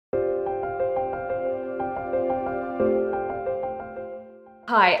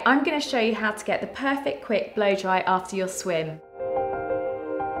Hi, I'm going to show you how to get the perfect quick blow dry after your swim.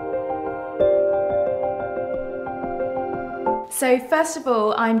 So first of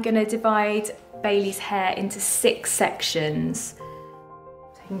all, I'm going to divide Bailey's hair into 6 sections.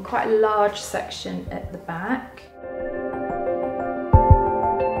 Taking quite a large section at the back.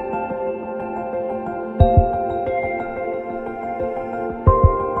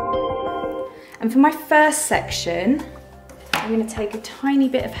 And for my first section, I'm going to take a tiny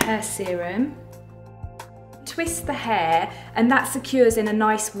bit of hair serum, twist the hair, and that secures in a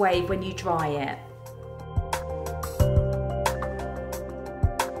nice wave when you dry it.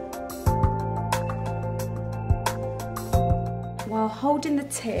 While holding the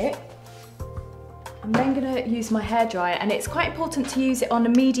tip, I'm then going to use my hairdryer, and it's quite important to use it on a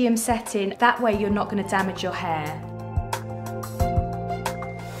medium setting, that way you're not going to damage your hair.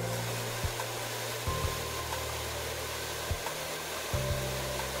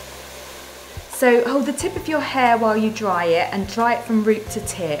 So hold the tip of your hair while you dry it and dry it from root to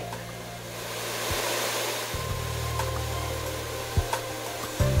tip.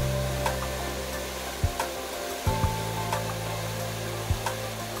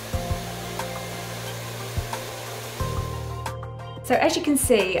 So as you can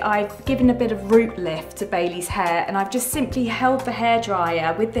see, I've given a bit of root lift to Bailey's hair, and I've just simply held the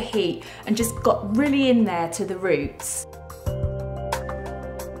hairdryer with the heat and just got really in there to the roots.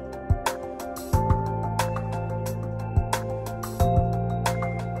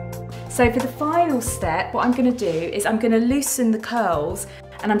 So for the final step, what I'm going to do is I'm going to loosen the curls,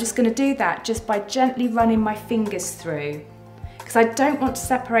 and I'm just going to do that just by gently running my fingers through, because I don't want to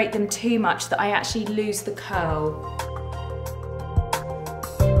separate them too much that I actually lose the curl.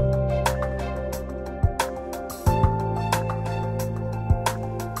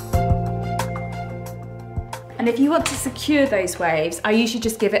 And if you want to secure those waves, I usually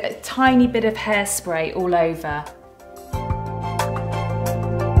just give it a tiny bit of hairspray all over.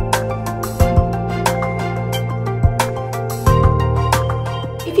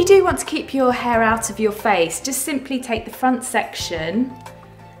 If you do want to keep your hair out of your face, just simply take the front section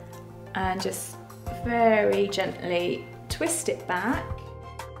and just very gently twist it back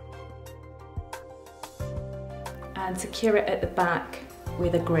and secure it at the back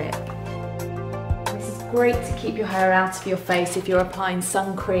with a grip. This is great to keep your hair out of your face if you're applying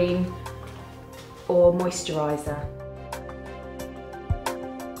sun cream or moisturiser.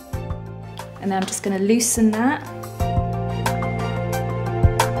 And then I'm just going to loosen that.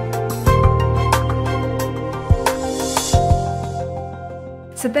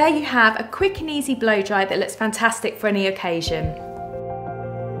 So there you have a quick and easy blow dry that looks fantastic for any occasion.